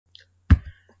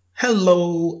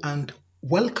Hello and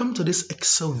welcome to this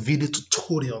Excel video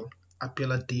tutorial.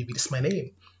 Abiola David is my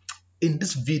name. In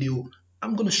this video,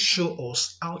 I'm going to show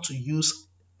us how to use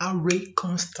array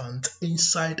constant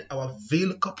inside our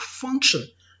VLOOKUP function.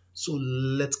 So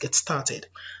let's get started.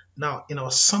 Now in our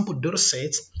sample data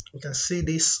set, we can see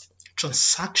this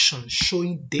transaction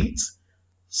showing date,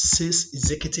 sales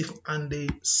executive, and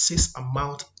the sales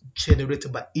amount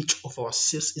generated by each of our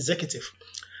sales executive.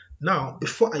 Now,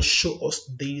 before I show us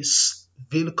this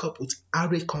VLOOKUP with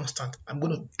array constant, I'm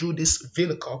going to do this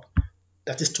VLOOKUP,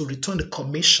 that is to return the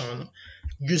commission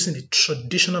using the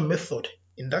traditional method.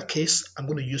 In that case, I'm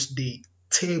going to use the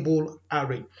table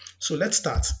array. So let's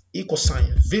start. Equal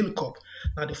sign VLOOKUP.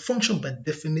 Now the function by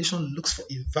definition looks for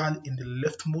a value in the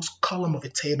leftmost column of a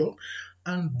table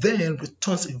and then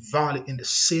returns a value in the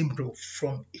same row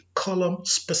from a column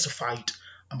specified.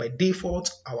 And by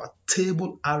default, our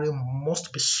table array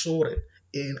must be sorted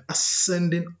in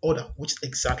ascending order, which is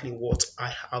exactly what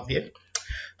I have here.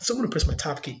 So I'm going to press my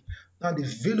tab key. Now the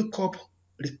VLOOKUP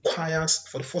requires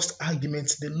for the first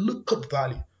argument the lookup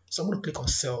value. So I'm going to click on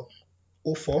cell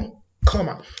 04,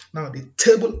 comma. Now the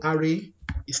table array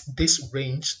is this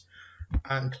range,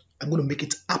 and I'm going to make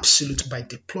it absolute by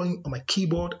deploying on my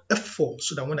keyboard F4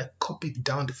 so that when I copy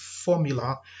down the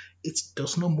formula, it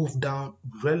does not move down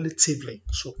relatively.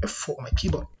 So F4 on my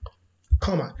keyboard,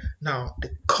 comma. Now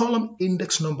the column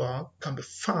index number can be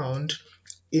found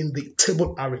in the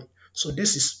table array. So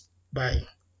this is by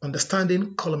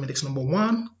understanding column index number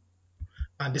 1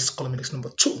 and this column index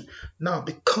number 2. Now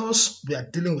because we are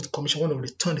dealing with commission, I want to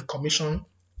return the commission.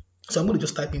 So I'm going to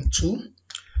just type in 2,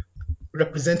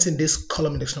 representing this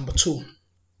column index number 2,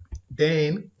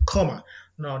 then comma.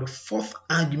 Now the fourth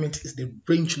argument is the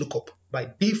range lookup. By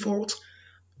default,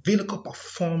 VLOOKUP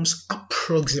performs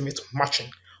approximate matching,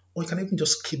 or you can even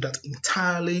just keep that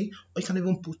entirely, or you can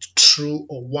even put true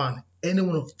or 1. Any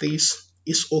one of these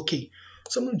is okay.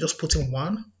 So I'm going to just put in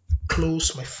 1,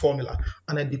 close my formula,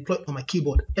 and I deploy on my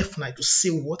keyboard F9 to see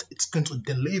what it's going to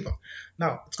deliver.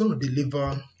 Now it's going to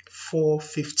deliver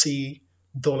 $450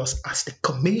 as the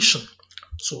commission.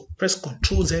 So press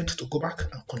Ctrl Z to go back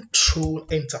and Ctrl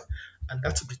Enter, and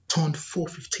that's returned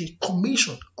 450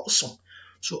 commission. Awesome.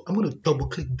 So I'm going to double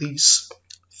click this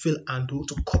fill undo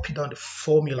to copy down the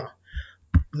formula.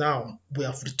 Now we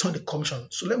have returned the commission.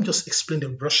 So let me just explain the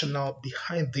rationale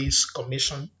behind this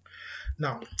commission.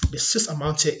 Now the sales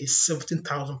amount here is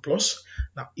 17,000 plus.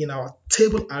 Now in our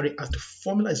table array, as the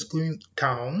formula is going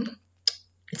down,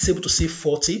 it's able to say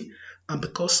 40, and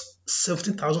because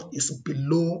 17,000 is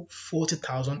below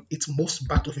 40,000, it moves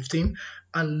back to 15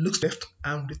 and looks left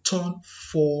and return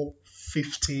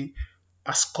 450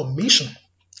 as commission.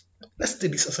 Let's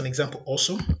take this as an example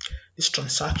also. This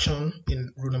transaction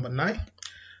in row number 9,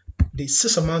 the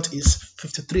sales amount is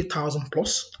 53,000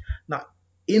 plus. Now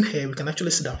in here we can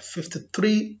actually see that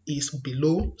 53 is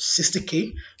below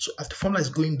 60k. So as the formula is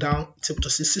going down, it's able to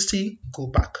see 60, go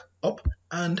back up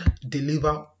and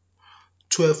deliver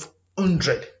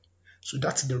 1200. So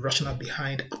that's the rationale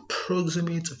behind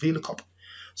approximate VLOOKUP.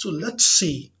 So let's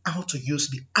see how to use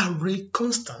the array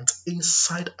constant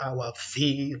inside our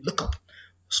VLOOKUP.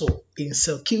 So in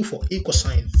cell Q4 equal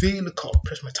sign VLOOKUP,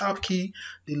 press my tab key,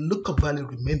 the lookup value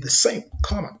remains the same,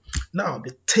 comma. Now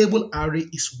the table array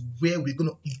is where we're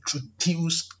going to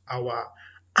introduce our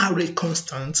array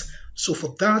constant. So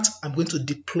for that, I'm going to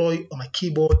deploy on my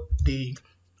keyboard the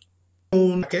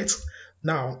bracket.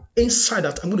 Now inside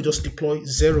that, I'm going to just deploy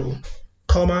 0,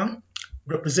 comma,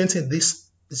 representing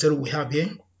this 0 we have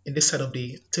here in this side of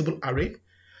the table array,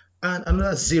 and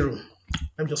another 0.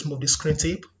 Let me just move the screen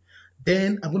tape.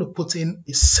 Then I'm going to put in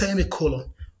a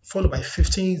semicolon followed by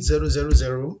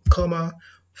 15,000, comma,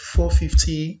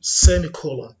 450,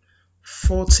 semicolon,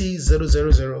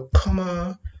 40,000,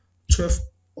 comma,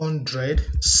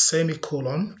 1200,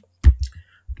 semicolon,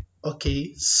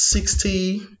 okay,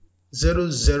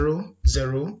 60,000,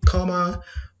 comma,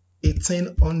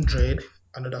 1800,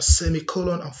 another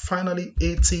semicolon, and finally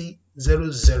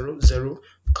 80,000,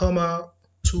 comma,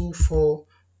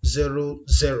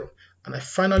 2400. And I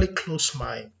finally close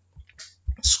my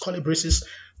curly braces,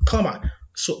 comma.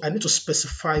 So I need to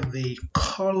specify the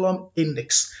column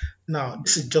index. Now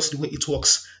this is just the way it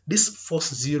works. This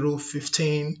first 0,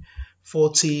 15,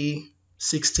 40,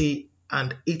 60,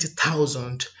 and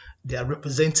 80,000, they are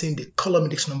representing the column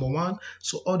index number 1.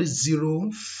 So all these 0,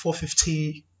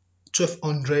 450,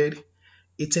 1200,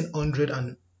 1800,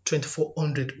 and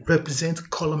 2400 represent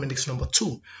column index number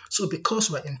 2. So because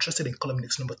we're interested in column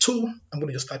index number 2, I'm going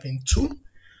to just type in 2,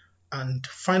 and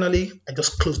finally I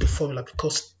just close the formula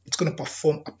because it's going to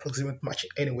perform approximate matching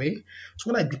anyway.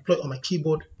 So when I deploy on my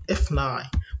keyboard F9,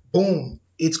 boom,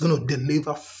 it's going to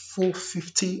deliver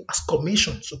 450 as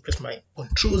commission. So press my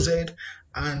Control Z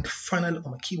and finally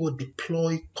on my keyboard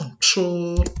deploy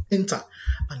Control Enter,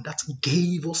 and that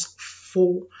gave us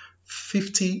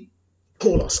 450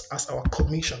 dollars as our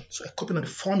commission. So I copy on the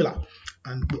formula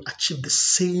and we achieve the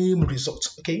same result.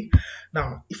 Okay,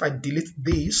 now if I delete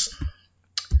this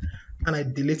and I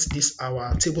delete this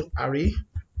our table array,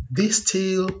 this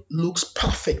still looks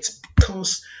perfect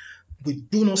because we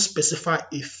do not specify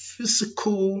a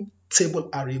physical table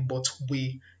array, but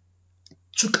we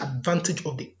took advantage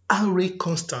of the array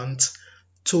constant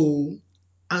to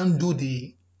undo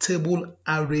the table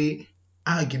array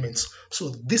arguments. So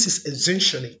this is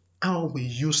essentially how we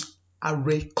use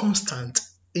array constant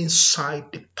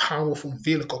inside the powerful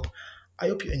VLOOKUP. I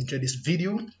hope you enjoyed this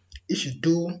video. If you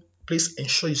do, please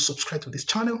ensure you subscribe to this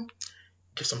channel,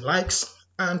 give some likes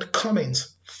and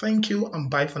comments. Thank you and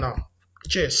bye for now.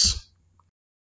 Cheers.